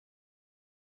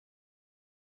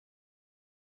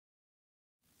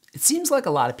It seems like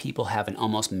a lot of people have an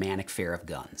almost manic fear of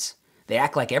guns. They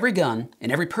act like every gun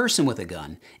and every person with a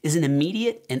gun is an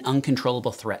immediate and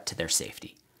uncontrollable threat to their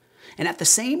safety. And at the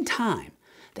same time,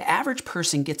 the average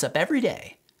person gets up every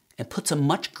day and puts a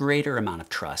much greater amount of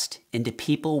trust into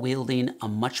people wielding a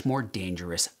much more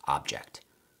dangerous object: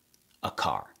 a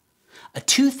car. A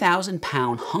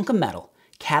 2,000-pound hunk of metal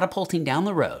catapulting down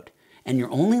the road, and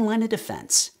your only line of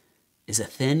defense is a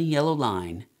thin yellow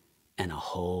line and a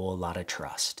whole lot of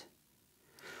trust.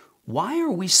 Why are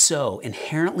we so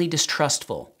inherently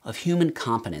distrustful of human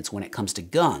competence when it comes to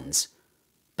guns,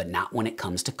 but not when it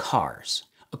comes to cars?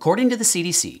 According to the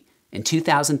CDC, in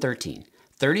 2013,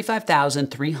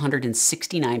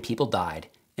 35,369 people died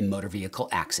in motor vehicle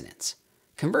accidents.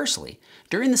 Conversely,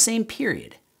 during the same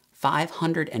period,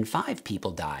 505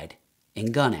 people died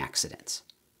in gun accidents.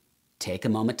 Take a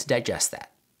moment to digest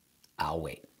that. I'll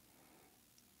wait.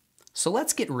 So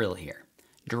let's get real here.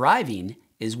 Driving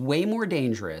is way more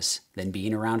dangerous than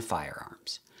being around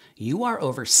firearms. You are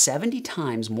over 70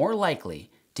 times more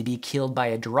likely to be killed by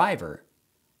a driver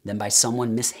than by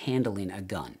someone mishandling a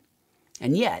gun.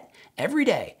 And yet, every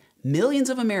day, millions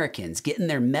of Americans get in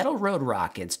their metal road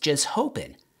rockets just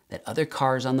hoping that other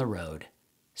cars on the road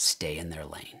stay in their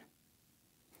lane.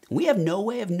 We have no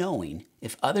way of knowing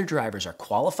if other drivers are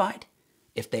qualified,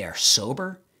 if they are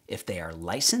sober, if they are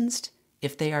licensed,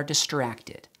 if they are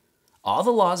distracted. All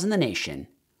the laws in the nation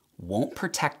won't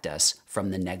protect us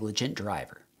from the negligent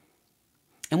driver.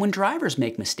 And when drivers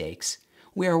make mistakes,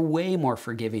 we are way more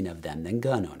forgiving of them than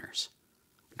gun owners.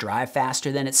 Drive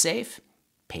faster than it's safe?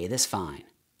 Pay this fine.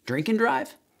 Drink and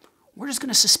drive? We're just going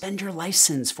to suspend your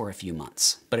license for a few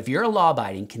months. But if you're a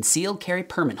law-abiding concealed carry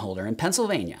permit holder in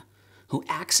Pennsylvania who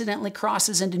accidentally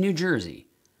crosses into New Jersey,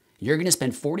 you're going to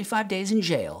spend 45 days in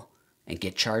jail and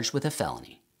get charged with a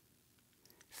felony.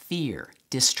 Fear,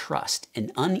 distrust,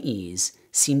 and unease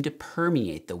seem to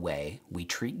permeate the way we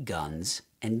treat guns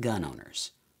and gun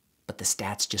owners. But the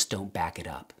stats just don't back it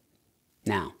up.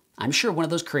 Now, I'm sure one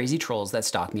of those crazy trolls that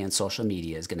stalk me on social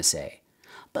media is going to say,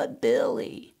 "But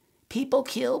Billy, people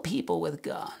kill people with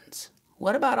guns.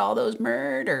 What about all those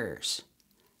murders?"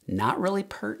 Not really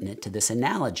pertinent to this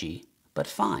analogy, but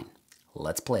fine.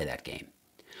 Let's play that game.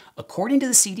 According to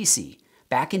the CDC,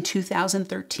 back in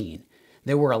 2013,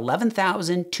 there were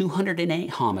 11,208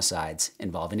 homicides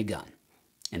involving a gun.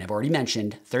 And I've already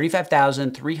mentioned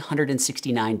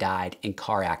 35,369 died in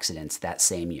car accidents that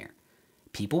same year.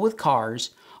 People with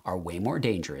cars are way more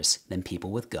dangerous than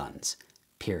people with guns.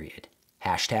 Period.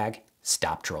 Hashtag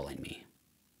stop trolling me.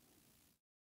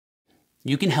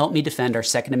 You can help me defend our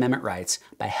Second Amendment rights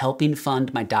by helping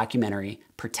fund my documentary,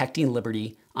 Protecting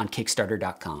Liberty, on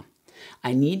Kickstarter.com.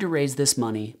 I need to raise this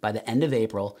money by the end of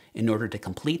April in order to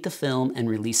complete the film and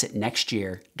release it next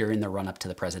year during the run-up to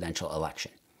the presidential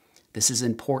election. This is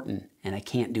important, and I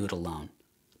can't do it alone.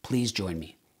 Please join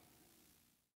me.